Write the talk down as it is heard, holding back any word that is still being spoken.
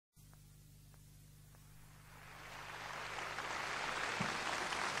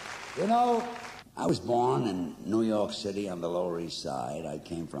You know, I was born in New York City on the Lower East Side. I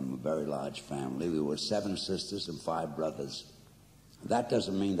came from a very large family. We were 7 sisters and 5 brothers. That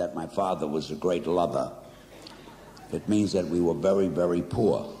doesn't mean that my father was a great lover. It means that we were very, very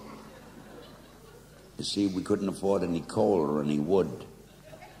poor. You see, we couldn't afford any coal or any wood.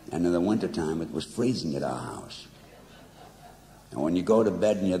 And in the wintertime, it was freezing at our house. And when you go to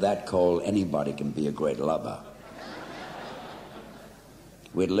bed and you're that cold, anybody can be a great lover.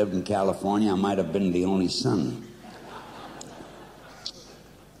 If we'd lived in California, I might have been the only son.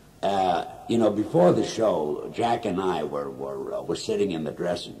 You know, before the show, Jack and I were sitting in the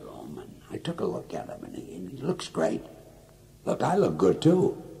dressing room, and I took a look at him, and he looks great. Look, I look good,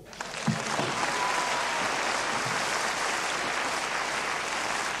 too.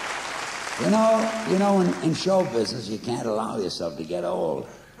 You know, in show business, you can't allow yourself to get old.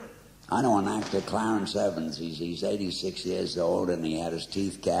 I know an actor, Clarence Evans. He's 86 years old, and he had his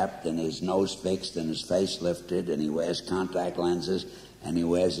teeth capped, and his nose fixed, and his face lifted, and he wears contact lenses, and he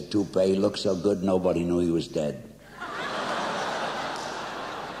wears a toupee. He looks so good, nobody knew he was dead.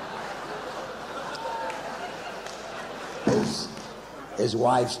 His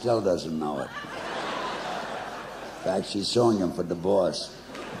wife still doesn't know it. In fact, she's suing him for divorce.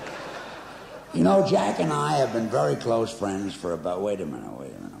 You know, Jack and I have been very close friends for about... Wait a minute.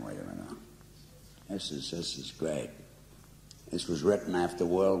 This is great. This was written after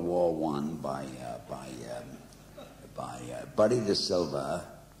World War I by Buddy DeSilva,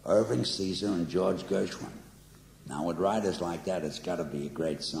 Irving Caesar, and George Gershwin. Now, with writers like that, it's got to be a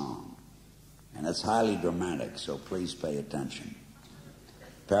great song. And it's highly dramatic, so please pay attention.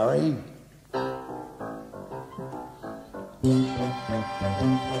 Perry?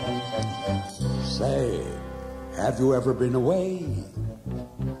 Say, have you ever been away?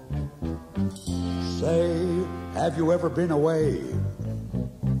 Say, have you ever been away?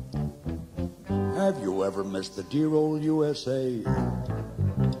 Have you ever missed the dear old USA?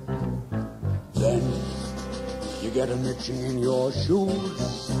 Then you get an itching in your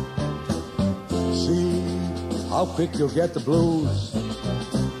shoes. See how quick you'll get the blues.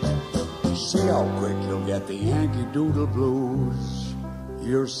 See how quick you'll get the Yankee Doodle blues.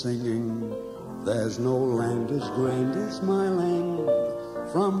 You're singing, there's no land as grand as my land.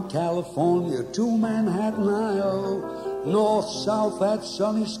 From California to Manhattan Isle, north, south, that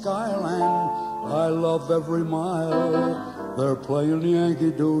sunny skyline, I love every mile. They're playing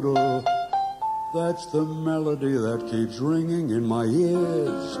Yankee Doodle. That's the melody that keeps ringing in my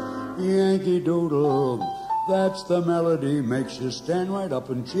ears. Yankee Doodle. That's the melody, makes you stand right up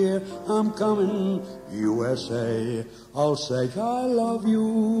and cheer. I'm coming, USA. I'll say I love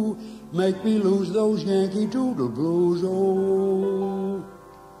you. Make me lose those Yankee Doodle blues. Oh.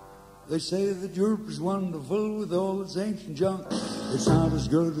 They say that Europe is wonderful with all its ancient junk. It's not as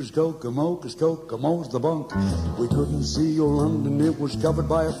good as Kokomo, 'cause Kokomo's the bunk. We couldn't see your London, it was covered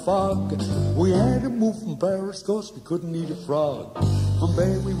by a fog. We had to move from Paris, 'cause we couldn't eat a frog. From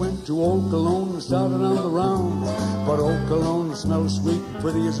there we went to Old Cologne and started on the round. But Old Cologne smells sweet and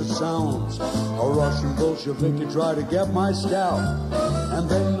pretty as it sounds. A Russian Bolshevik tried to get my scalp. And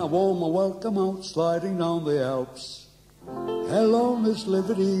then I wore my welcome out sliding down the Alps. Hello, Miss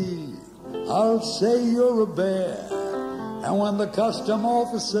Liberty, I'll say you're a bear. And when the custom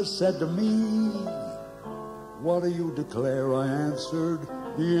officer said to me, what do you declare? I answered,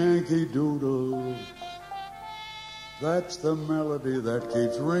 Yankee Doodle. That's the melody that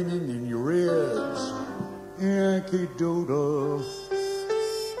keeps ringing in your ears. Yankee Doodle.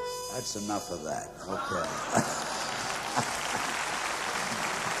 That's enough of that. Okay.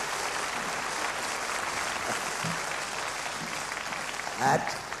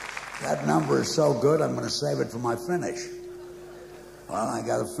 That number is so good, I'm going to save it for my finish. Well, I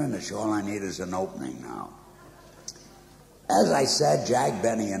got to finish. All I need is an opening now. As I said, Jack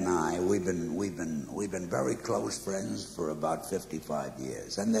Benny and I, we've been very close friends for about 55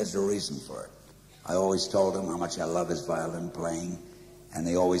 years, and there's a reason for it. I always told him how much I love his violin playing, and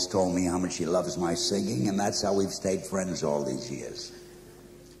he always told me how much he loves my singing, and that's how we've stayed friends all these years,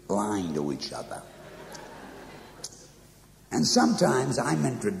 lying to each other. And sometimes I'm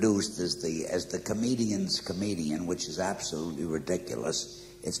introduced as the comedian's comedian, which is absolutely ridiculous.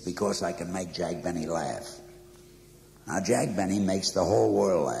 It's because I can make Jack Benny laugh. Now, Jack Benny makes the whole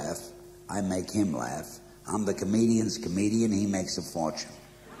world laugh. I make him laugh. I'm the comedian's comedian. He makes a fortune.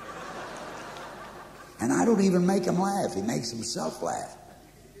 And I don't even make him laugh. He makes himself laugh.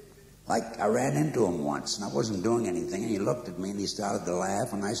 Like, I ran into him once, and I wasn't doing anything, and he looked at me, and he started to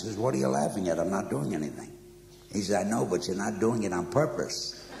laugh, and I says, what are you laughing at? I'm not doing anything. He said, I know, but you're not doing it on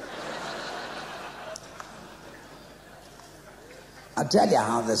purpose. I'll tell you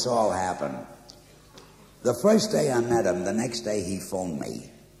how this all happened. The first day I met him, the next day he phoned me.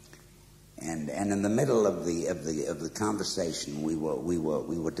 And in the middle of the conversation, we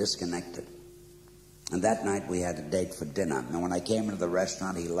were disconnected. And that night we had a date for dinner. And when I came into the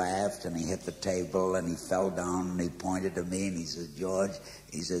restaurant, he laughed and he hit the table and he fell down and he pointed to me and he said, George,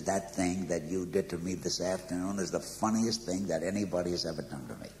 he said, that thing that you did to me this afternoon is the funniest thing that anybody has ever done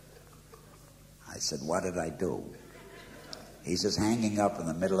to me. I said, what did I do? He says, hanging up in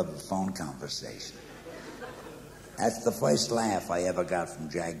the middle of a phone conversation. That's the first laugh I ever got from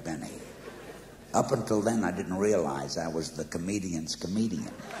Jack Benny. Up until then, I didn't realize I was the comedian's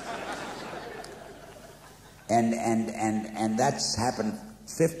comedian. And that's happened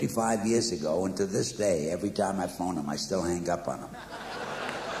 55 years ago, and to this day, every time I phone him, I still hang up on him.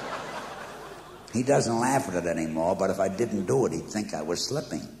 He doesn't laugh at it anymore, but if I didn't do it, he'd think I was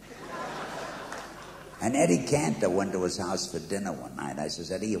slipping. And Eddie Cantor went to his house for dinner one night. I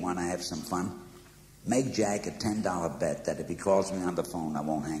says, Eddie, you want to have some fun? Make Jack a $10 bet that if he calls me on the phone, I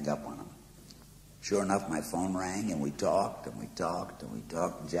won't hang up on him. Sure enough, my phone rang, and we talked, and we talked, and we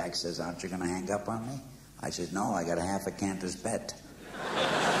talked. And Jack says, aren't you going to hang up on me? I said, no, I got a half a Cantor's bet.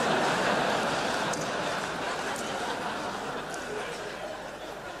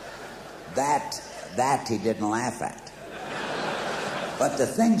 That he didn't laugh at. But the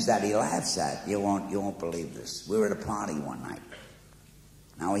things that he laughs at, you won't believe this. We were at a party one night.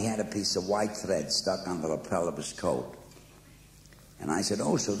 Now, he had a piece of white thread stuck on the lapel of his coat. And I said,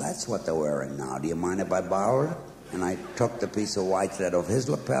 oh, so that's what they're wearing now. Do you mind if I borrow it? And I took the piece of white thread off his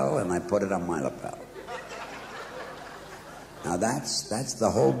lapel and I put it on my lapel. Now, that's the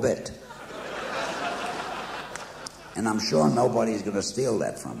whole bit. And I'm sure nobody's going to steal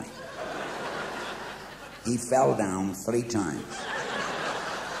that from me. He fell down 3 times.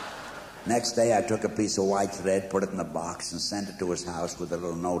 Next day, I took a piece of white thread, put it in a box, and sent it to his house with a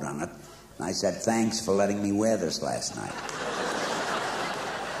little note on it. And I said, thanks for letting me wear this last night.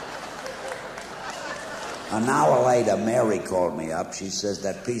 An hour later, Mary called me up. She says,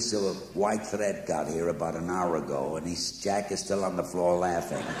 that piece of white thread got here about an hour ago, and Jack is still on the floor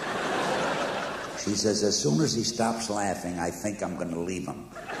laughing. She says, as soon as he stops laughing, I think I'm going to leave him.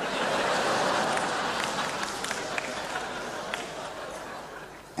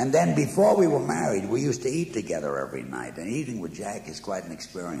 And then before we were married, we used to eat together every night. And eating with Jack is quite an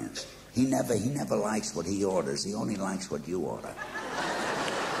experience. He never likes what he orders. He only likes what you order.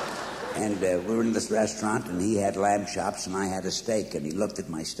 And we were in this restaurant, and he had lamb chops, and I had a steak. And he looked at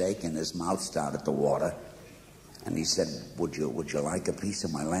my steak, and his mouth started to water. And he said, would you like a piece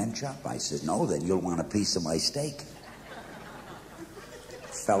of my lamb chop? I said, no, then you'll want a piece of my steak.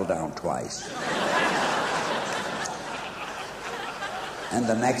 Fell down twice. And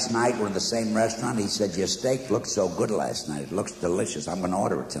the next night, we're in the same restaurant. He said, your steak looked so good last night. It looks delicious. I'm going to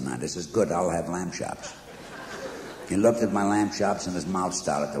order it tonight. I says, good, I'll have lamb chops. He looked at my lamb chops, and his mouth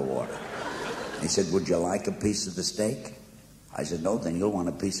started to water. He said, would you like a piece of the steak? I said, no, then you'll want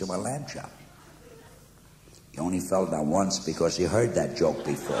a piece of my lamb chop. He only fell down once because he heard that joke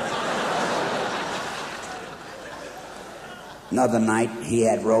before. Another night, he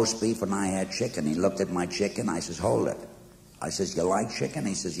had roast beef and I had chicken. He looked at my chicken. I says, hold it. I says, you like chicken?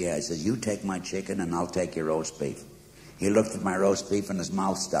 He says, yeah. I says, you take my chicken and I'll take your roast beef. He looked at my roast beef and his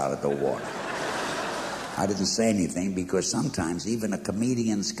mouth started to water. I didn't say anything because sometimes even a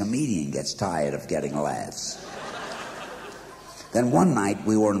comedian's comedian gets tired of getting laughs. Then one night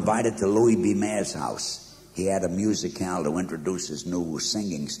we were invited to Louis B. Mayer's house. He had a musicale to introduce his new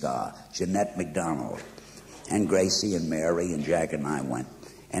singing star, Jeanette MacDonald. And Gracie and Mary and Jack and I went.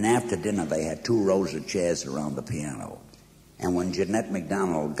 And after dinner they had 2 rows of chairs around the piano. And when Jeanette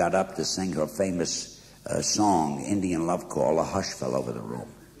MacDonald got up to sing her famous song, Indian Love Call, a hush fell over the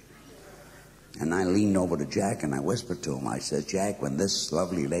room. And I leaned over to Jack and I whispered to him, I said, Jack, when this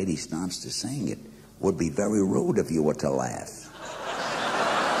lovely lady starts to sing, it would be very rude if you were to laugh.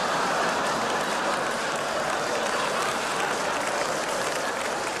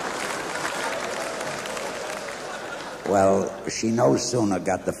 Well, she no sooner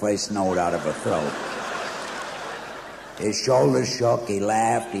got the first note out of her throat. His shoulders shook, he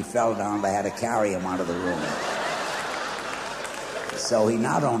laughed, he fell down, they had to carry him out of the room. So he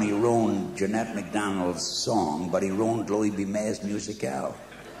not only ruined Jeanette MacDonald's song, but he ruined Louis B. Mayer's musicale.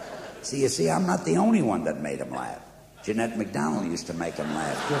 You see, I'm not the only one that made him laugh. Jeanette MacDonald used to make him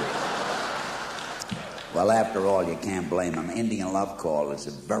laugh, too. Well, after all, you can't blame him. Indian Love Call is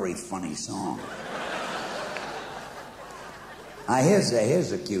a very funny song.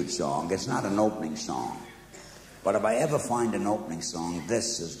 Here's a cute song. It's not an opening song. But if I ever find an opening song,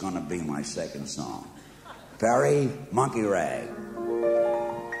 this is going to be my second song. Perry, Monkey Rag.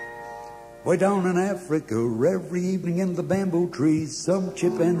 Way down in Africa, every evening in the bamboo trees, some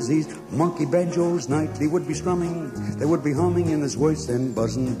chimpanzees, monkey banjos nightly would be strumming. They would be humming in his voice and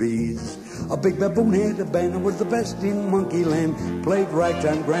buzzing bees. A big baboon had a band and was the best in monkey land, played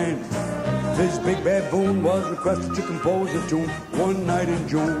ragtime grand. This big baboon was requested to compose a tune one night in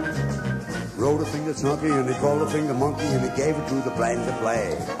June. Wrote a finger snuggy and he called a finger monkey and he gave it to the band to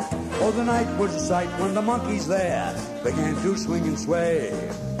play. Oh, the night was a sight when the monkeys there began to swing and sway.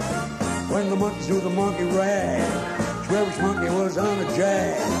 When the monkeys do the monkey rag, Shubert monkey was on a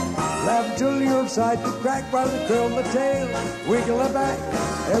jag. Laugh until you're upside, crack while they curl the tail, wiggle the back.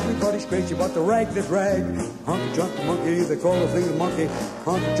 Everybody's crazy about the rag that rag. Honky chunky monkey, they call the thing the monkey.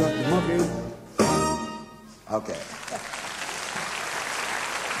 Honky chunky monkey. Okay.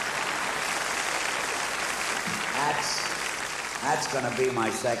 That's going to be my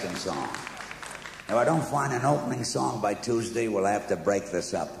second song. If I don't find an opening song by Tuesday, we'll have to break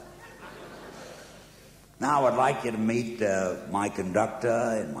this up. Now I'd like you to meet my conductor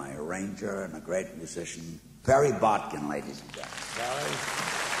and my arranger and a great musician, Perry Botkin, ladies and gentlemen. Perry.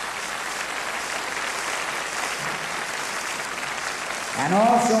 And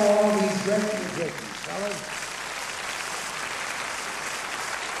also all these great musicians, fellas.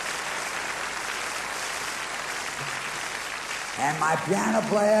 And my piano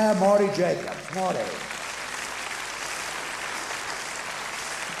player, Morty Jacobs. Morty.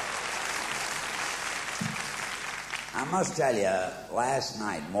 I must tell you, last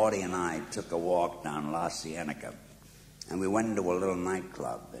night, Morty and I took a walk down La Cienega, and we went into a little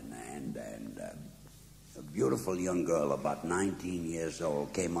nightclub, and a beautiful young girl, about 19 years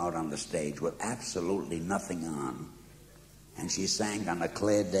old, came out on the stage with absolutely nothing on, and she sang On a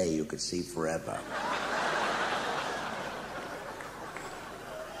Clear Day You Could See Forever.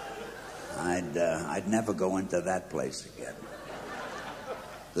 I'd never go into that place again.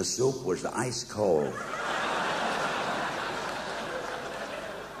 The soup was ice cold.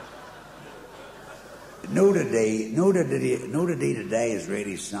 Nudity today is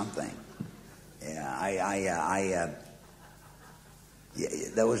really something. Yeah,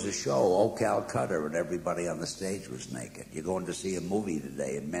 there was a show, Oh Calcutta, and everybody on the stage was naked. You're going to see a movie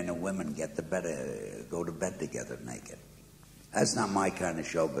today, and men and women go to bed together naked. That's not my kind of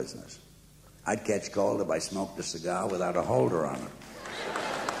show business. I'd catch cold if I smoked a cigar without a holder on it.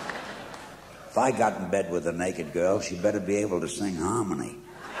 If I got in bed with a naked girl, she better be able to sing harmony.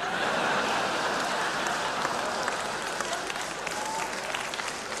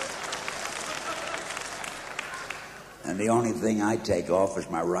 And the only thing I take off is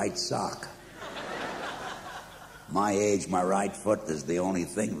my right sock. My age, my right foot is the only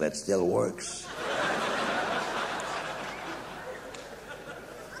thing that still works.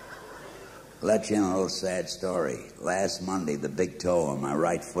 Let you in a little sad story. Last Monday, the big toe on my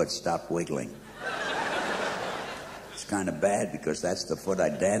right foot stopped wiggling. It's kind of bad because that's the foot I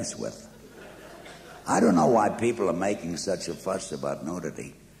dance with. I don't know why people are making such a fuss about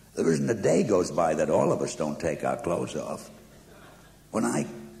nudity. There isn't a day goes by that all of us don't take our clothes off. When I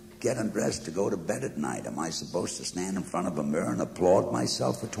get undressed to go to bed at night, am I supposed to stand in front of a mirror and applaud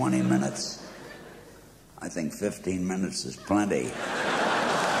myself for 20 minutes? I think 15 minutes is plenty.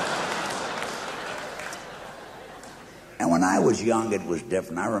 And when I was young, it was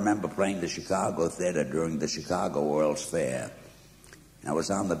different. I remember playing the Chicago Theatre during the Chicago World's Fair. I was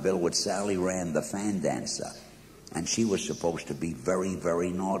on the bill with Sally Rand, the fan dancer. And she was supposed to be very,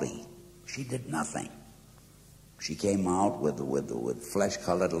 very naughty. She did nothing. She came out with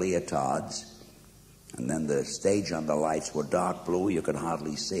flesh-colored leotards, and then the stage under lights were dark blue. You could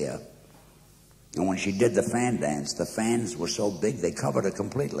hardly see her. And when she did the fan dance, the fans were so big they covered her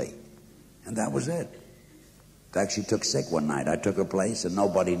completely. And that was it. In fact, she took sick one night. I took her place, and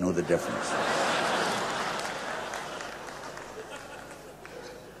nobody knew the difference.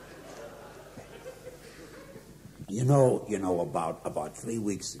 You know, about 3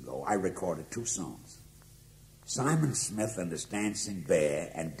 weeks ago, I recorded 2 songs. Simon Smith and His Dancing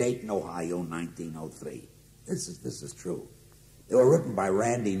Bear and Dayton, Ohio, 1903. This is true. They were written by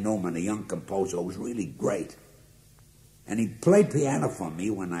Randy Newman, a young composer who was really great. And he played piano for me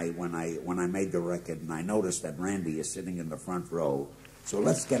when I made the record, and I noticed that Randy is sitting in the front row. So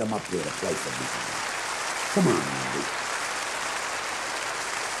let's get him up here to play for me. Come on, Randy.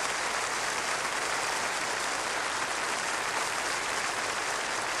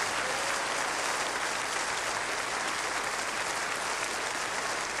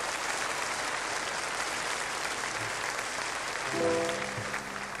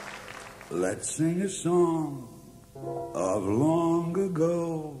 Let's sing a song of long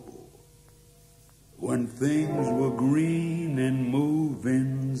ago, when things were green and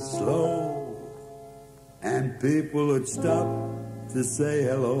moving slow, and people would stop to say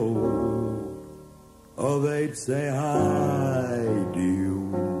hello, or they'd say hi to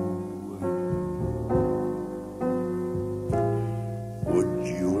you. Would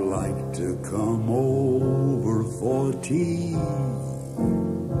you like to come over for tea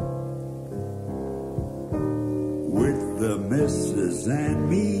with the missus and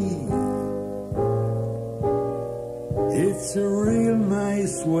me? It's a real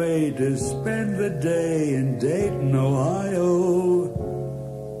nice way to spend the day in Dayton, Ohio,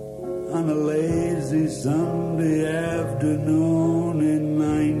 on a lazy Sunday afternoon in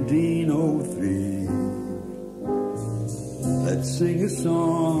 1903. Let's sing a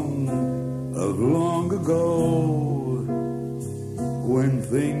song of long ago, when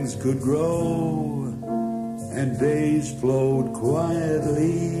things could grow and days flowed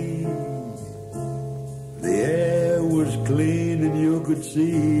quietly. The air was clean and you could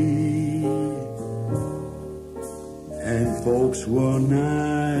see, and folks were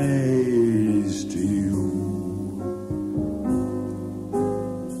nice to you.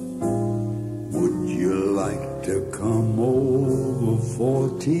 Would you like to come over for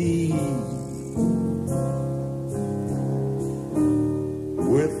tea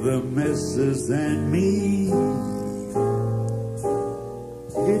with the missus and me?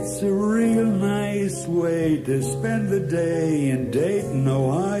 It's a real nice way to spend the day in Dayton,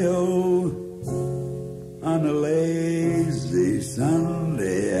 Ohio, on a lazy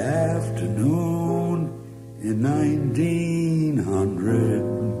Sunday afternoon in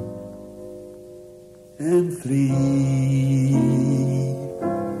 1903.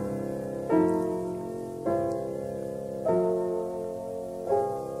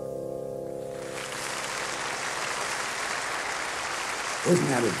 Isn't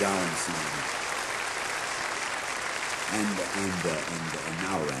that a darling song? And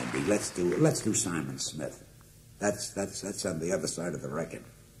now, Randy, let's do Simon Smith. That's on the other side of the record.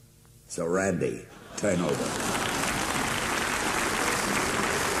 So, Randy, turn over.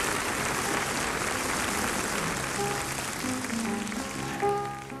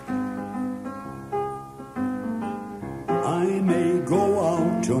 I may go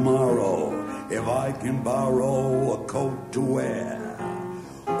out tomorrow if I can borrow a coat to wear.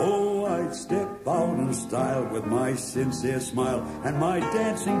 Oh, I'd step out in style with my sincere smile and my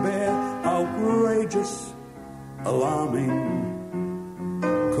dancing bear, outrageous, alarming,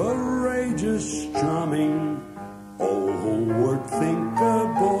 courageous, charming. Oh, who would think a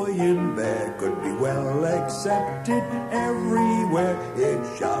boy in bear could be well accepted everywhere?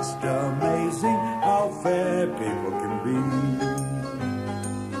 It's just amazing how fair people can be.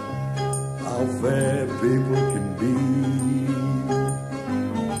 How fair people can be.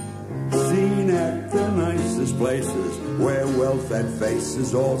 Seen at the nicest places where well-fed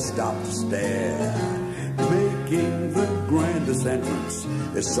faces all stop to stare. Making the grandest entrance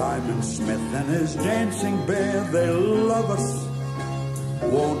is Simon Smith and his dancing bear. They love us,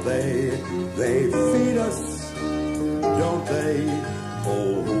 won't they? They feed us, don't they?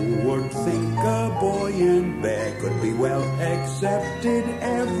 Oh, who would think a boy in bear could be well accepted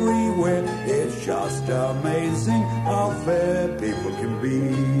everywhere? It's just amazing how fair people can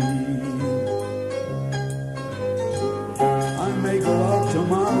be. I may go out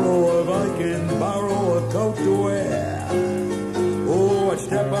tomorrow if I can borrow a coat to wear. Oh, I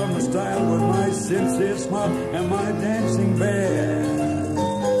step on the style with my sincere smile and my dancing bear.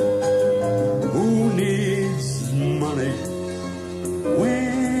 Who needs money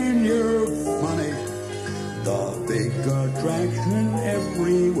when you're funny? The big attraction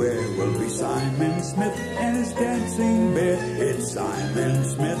everywhere will be Simon Smith and his dancing bear. It's Simon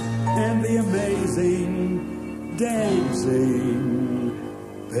Smith and the amazing dancing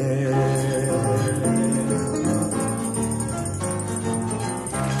bear.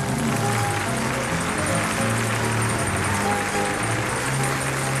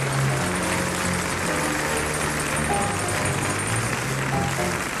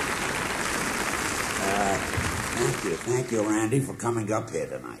 Thank you, Randy, for coming up here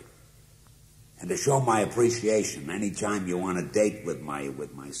tonight. And to show my appreciation, anytime you want to date with my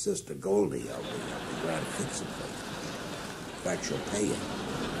sister Goldie, I'll be glad to fix it for you. In fact, she'll pay you.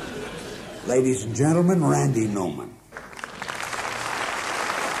 Ladies and gentlemen, Randy Newman.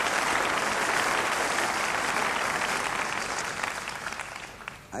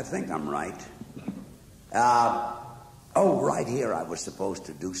 I think I'm right. Right here I was supposed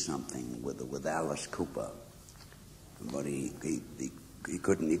to do something with Alice Cooper. But he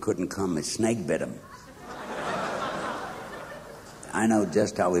couldn't come. His snake bit him. I know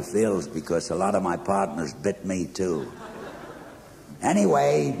just how he feels because a lot of my partners bit me too.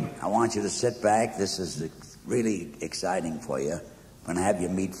 Anyway, I want you to sit back. This is really exciting for you. I'm going to have you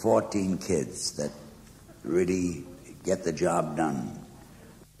meet 14 kids that really get the job done.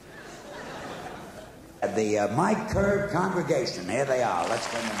 The Mike Kerr congregation, here they are. Let's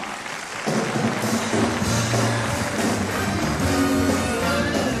bring them up.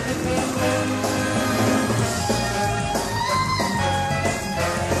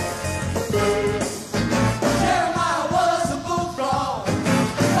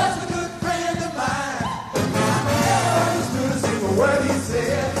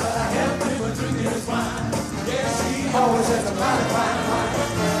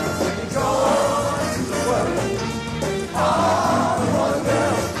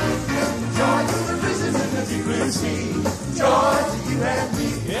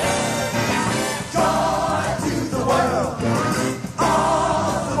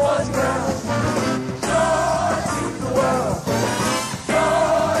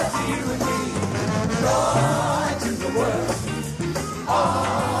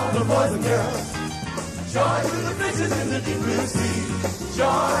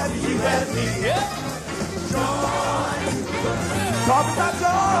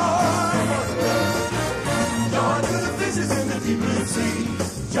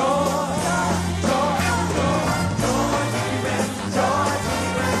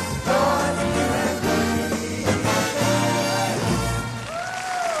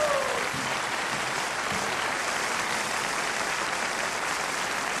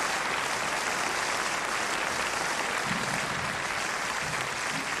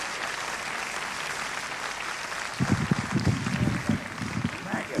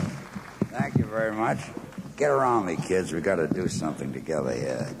 Get around me, kids. We got to do something together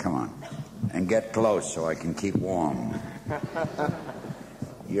here. Come on. And get close so I can keep warm.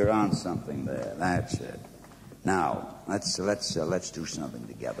 You're on something there. That's it. Now, let's do something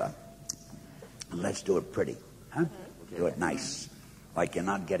together. And let's do it pretty. Huh? Do it nice. Like you're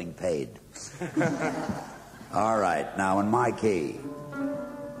not getting paid. All right. Now, in my key.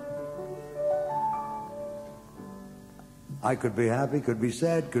 I could be happy, could be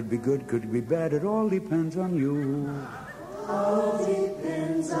sad, could be good, could be bad. It all depends on you. All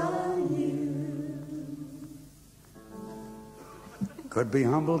depends on you. Could be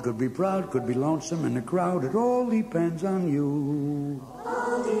humble, could be proud, could be lonesome in the crowd. It all depends on you.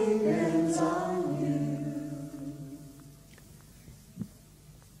 All depends on you.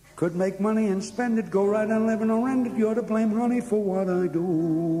 Could make money and spend it, go right on living or end it. You're to blame, honey, for what I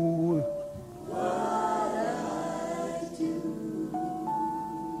do.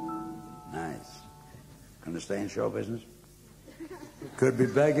 Gonna stay in show business? Could be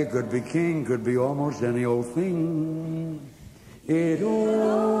beggar, could be king, could be almost any old thing. It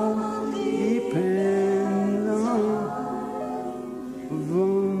all depends on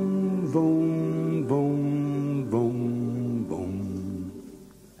boom, boom, boom, boom, boom.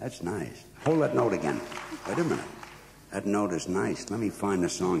 That's nice. Hold that note again. Wait a minute. That note is nice. Let me find a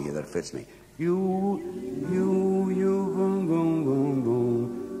song here that fits me. You, boom, boom, boom,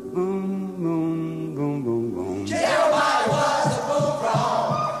 boom. Boom, boom, boom, boom, boom. Jeremiah was a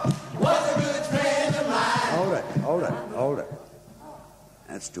bullfrog, was a good friend of mine. Hold it.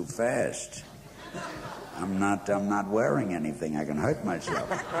 That's too fast. I'm not wearing anything. I can hurt myself.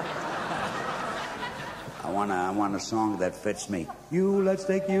 I want a song that fits me. Let's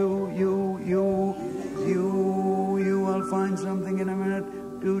take you. I'll find something in a minute.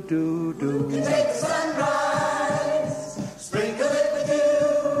 Do. You take the sunrise, sprinkle it with dew.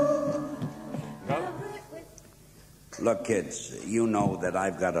 Look, kids, you know that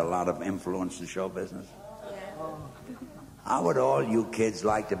I've got a lot of influence in show business. How would all you kids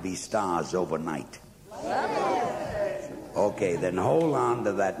like to be stars overnight? Okay, then hold on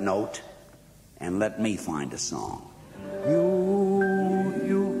to that note and let me find a song.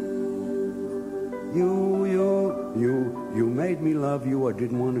 You made me love you. I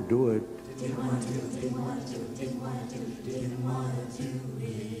didn't want to do it. Didn't want to do it.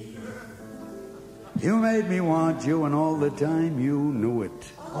 You made me want you, and all the time you knew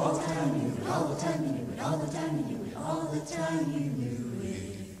it. All the time you knew it, all the time you knew it, all the time you knew it, all the time you knew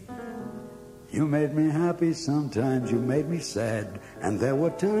it. You made me happy, sometimes you made me sad. And there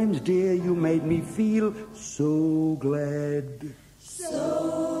were times, dear, you made me feel so glad.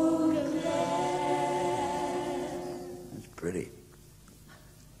 So glad. That's pretty.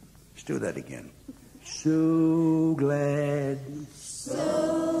 Let's do that again. So glad.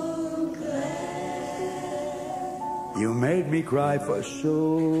 So glad. You made me cry for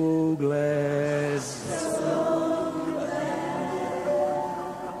so glad. So glad.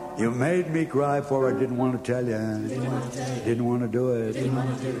 You made me cry for I didn't want to tell you. Didn't want to do it.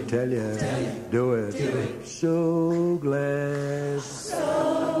 Tell you. Do it. So glad.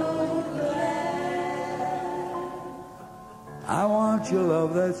 I want your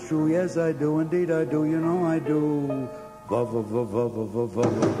love, that's true. Yes, I do. Indeed, I do. You know I do.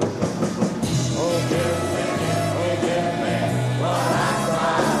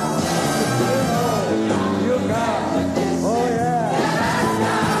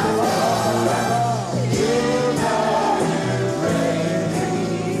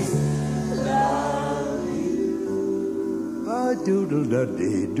 Oh,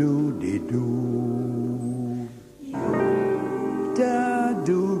 doodle-da-dee-doo-dee-doo.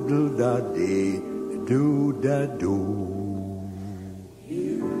 Da-doodle-da-dee-doo-da-doo.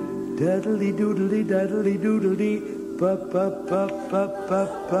 Daddle-dee-doodle-dee-daddle-dee-doodle-dee.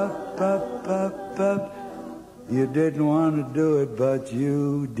 Pop-pop-pop-pop-pop-pop-pop. You didn't want to do it, but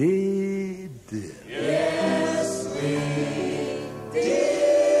you did. Yes, we did.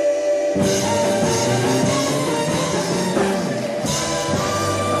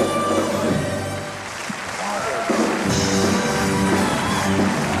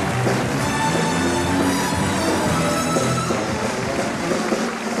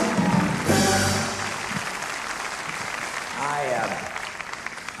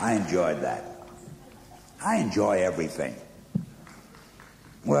 I enjoyed that. I enjoy everything.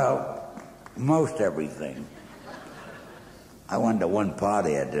 Well, most everything. I went to one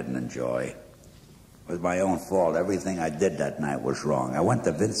party I didn't enjoy. It was my own fault. Everything I did that night was wrong. I went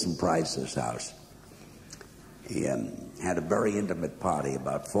to Vincent Price's house. He had a very intimate party,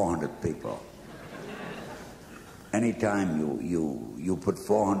 about 400 people. Anytime you put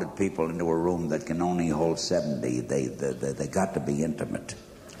 400 people into a room that can only hold 70, they got to be intimate.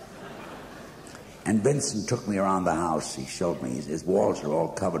 And Vincent took me around the house. He showed me. His walls are all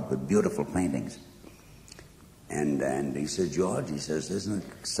covered with beautiful paintings. And he said, George, he says, isn't it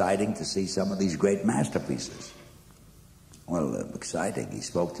exciting to see some of these great masterpieces? Well, exciting. He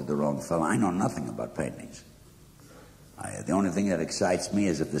spoke to the wrong fellow. I know nothing about paintings. The only thing that excites me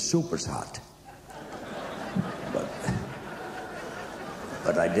is if the soup is hot.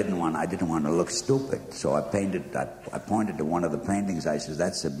 But I didn't want to look stupid, so I pointed to one of the paintings. I said,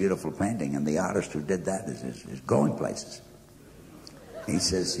 that's a beautiful painting, and the artist who did that is going places. He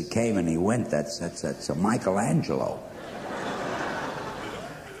says, he came and he went, that's a Michelangelo.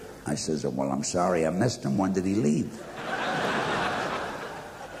 I says, well, I'm sorry I missed him. When did he leave?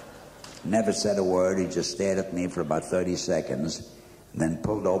 Never said a word. He just stared at me for about 30 seconds, then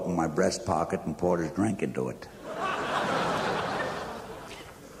pulled open my breast pocket and poured his drink into it.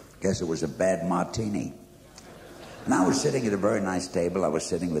 Guess it was a bad martini. And I was sitting at a very nice table. I was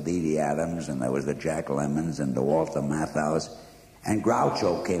sitting with Edie Adams, and there was the Jack Lemmons and the Walter Matthau's. And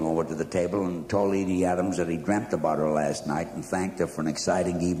Groucho came over to the table and told Edie Adams that he dreamt about her last night and thanked her for an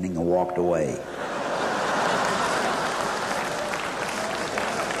exciting evening and walked away.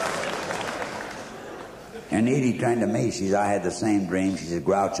 And Edie turned to me. She said, I had the same dream. She said,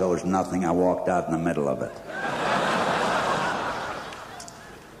 Groucho was nothing. I walked out in the middle of it.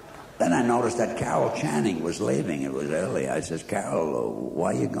 Then I noticed that Carol Channing was leaving. It was early. I says, Carol,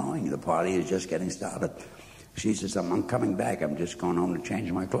 why are you going? The party is just getting started. She says, I'm coming back. I'm just going home to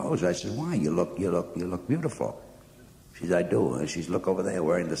change my clothes. I said, why? You look beautiful. She says, I do. And she's, look over there,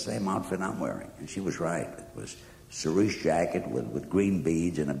 wearing the same outfit I'm wearing. And she was right. It was cerise jacket with green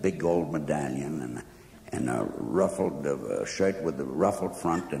beads and a big gold medallion and a ruffled shirt with a ruffled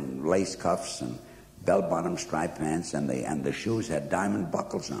front and lace cuffs and bell-bottom striped pants, and the shoes had diamond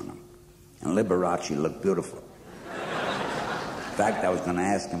buckles on them. And Liberace looked beautiful. In fact, I was going to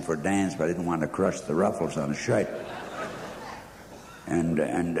ask him for a dance, but I didn't want to crush the ruffles on his shirt. And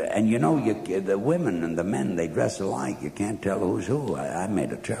you know, the women and the men, they dress alike. You can't tell who's who. I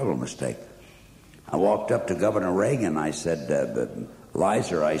made a terrible mistake. I walked up to Governor Reagan. I said,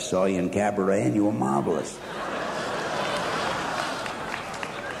 Liza, I saw you in Cabaret and you were marvelous.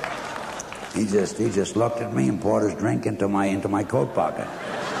 He just looked at me and poured his drink into my coat pocket.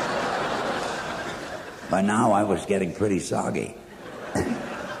 By now, I was getting pretty soggy.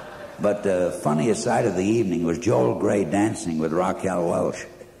 But the funniest sight of the evening was Joel Grey dancing with Raquel Welch.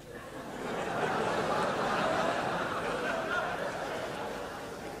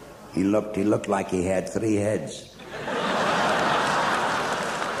 He looked like he had 3 heads.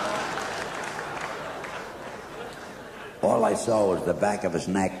 All I saw was the back of his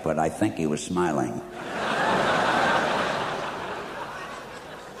neck, but I think he was smiling.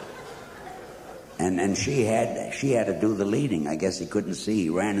 And she had to do the leading. I guess he couldn't see. He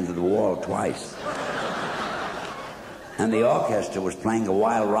ran into the wall twice. And the orchestra was playing a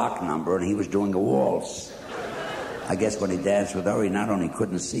wild rock number, and he was doing a waltz. I guess when he danced with her, he not only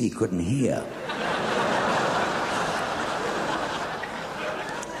couldn't see, he couldn't hear.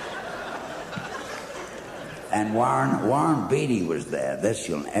 And Warren Beatty was there.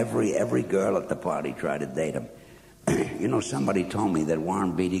 Every girl at the party tried to date him. You know, somebody told me that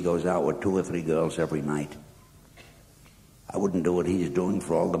Warren Beatty goes out with 2 or 3 girls every night. I wouldn't do what he's doing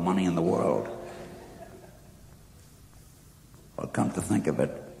for all the money in the world. Well, come to think of it,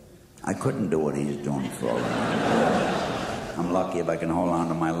 I couldn't do what he's doing for all the money. I'm lucky if I can hold on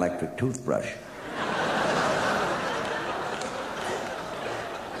to my electric toothbrush.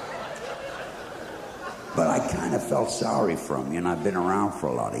 But I kind of felt sorry for him. You know, I've been around for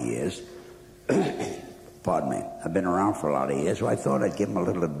a lot of years. Pardon me. I've been around for a lot of years, so I thought I'd give him a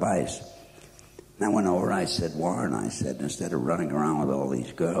little advice. And I went over, I said, Warren, I said, instead of running around with all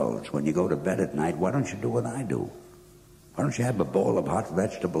these girls, when you go to bed at night, why don't you do what I do? Why don't you have a bowl of hot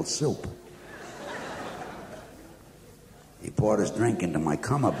vegetable soup? He poured his drink into my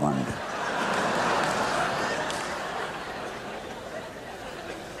cummerbund.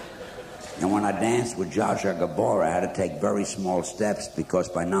 And when I danced with Zsa Zsa Gabor, I had to take very small steps because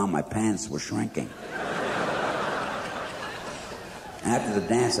by now my pants were shrinking. After the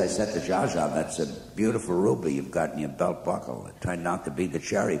dance, I said to Zsa Zsa, that's a beautiful ruby you've got in your belt buckle. It turned out to be the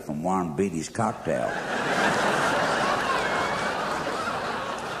cherry from Warren Beatty's cocktail.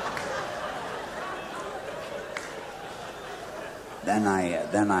 Then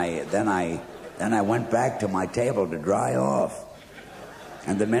I went back to my table to dry off.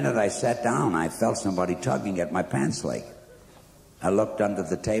 And the minute I sat down, I felt somebody tugging at my pants leg. I looked under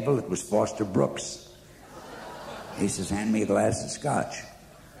the table. It was Foster Brooks. He says, hand me a glass of scotch.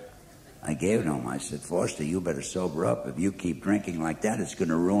 I gave it to him. I said, Foster, you better sober up. If you keep drinking like that, it's going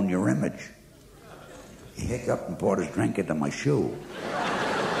to ruin your image. He hiccuped and poured his drink into my shoe.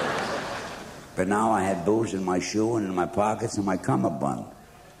 But now I had booze in my shoe and in my pockets and my cummerbund.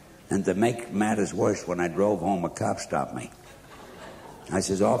 And to make matters worse, when I drove home, a cop stopped me. I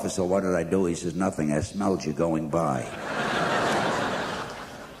says, officer, what did I do? He says, nothing. I smelled you going by.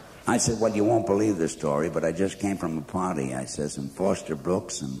 I said, well, you won't believe this story, but I just came from a party. I says, and Foster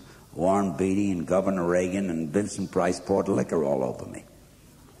Brooks and Warren Beatty and Governor Reagan and Vincent Price poured liquor all over me.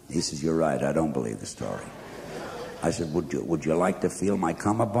 He says, you're right. I don't believe the story. I said, would you like to feel my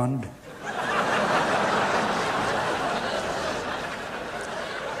cummerbund?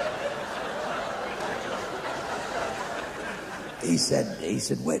 He said,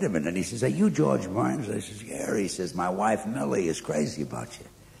 wait a minute. He says, are you George Burns? I says, yeah. He says, my wife Millie is crazy about you.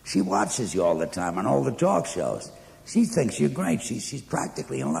 She watches you all the time on all the talk shows. She thinks you're great. She's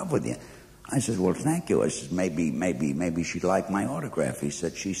practically in love with you. I says, well, thank you. I says, maybe she'd like my autograph. He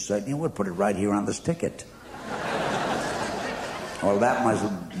said, she certainly would. Put it right here on this ticket. Well, that was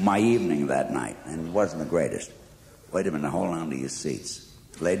my evening that night, and it wasn't the greatest. Wait a minute. Hold on to your seats.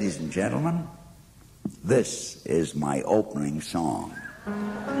 Ladies and gentlemen, this is my opening song.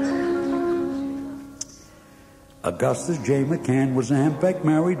 Augustus J. McCann was a hempeck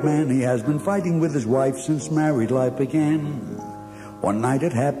married man. He has been fighting with his wife since married life began. One night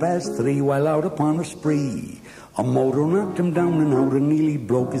at 3:30, while out upon a spree, a motor knocked him down and out and nearly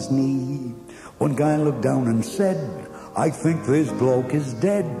broke his knee. One guy looked down and said, I think this bloke is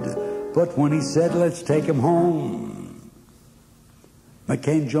dead. But when he said, let's take him home,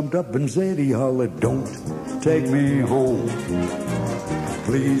 McCann jumped up and said, he hollered, don't take me home.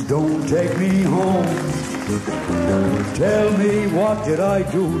 Please don't take me home. Tell me, what did I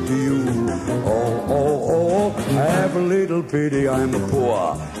do to you? Oh, have a little pity. I'm a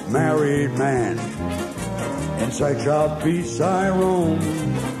poor married man. In search of peace I roam.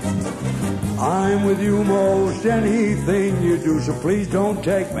 I'm with you most anything you do, so please don't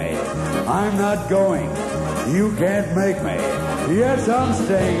take me. I'm not going. You can't make me. Yes, I'm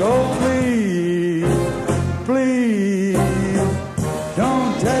staying. Oh, please, please,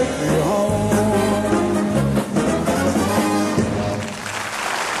 don't take me home.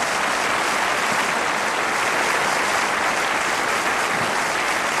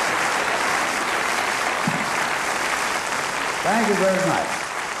 Thank you very much.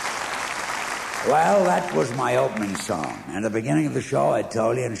 Well, that was my opening song. And at the beginning of the show, I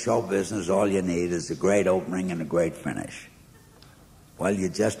told you in show business, all you need is a great opening and a great finish. Well, you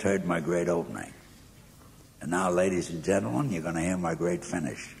just heard my great opening. And now, ladies and gentlemen, you're going to hear my great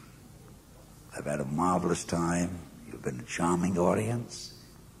finish. I've had a marvelous time. You've been a charming audience.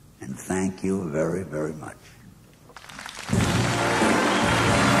 And thank you very, very much.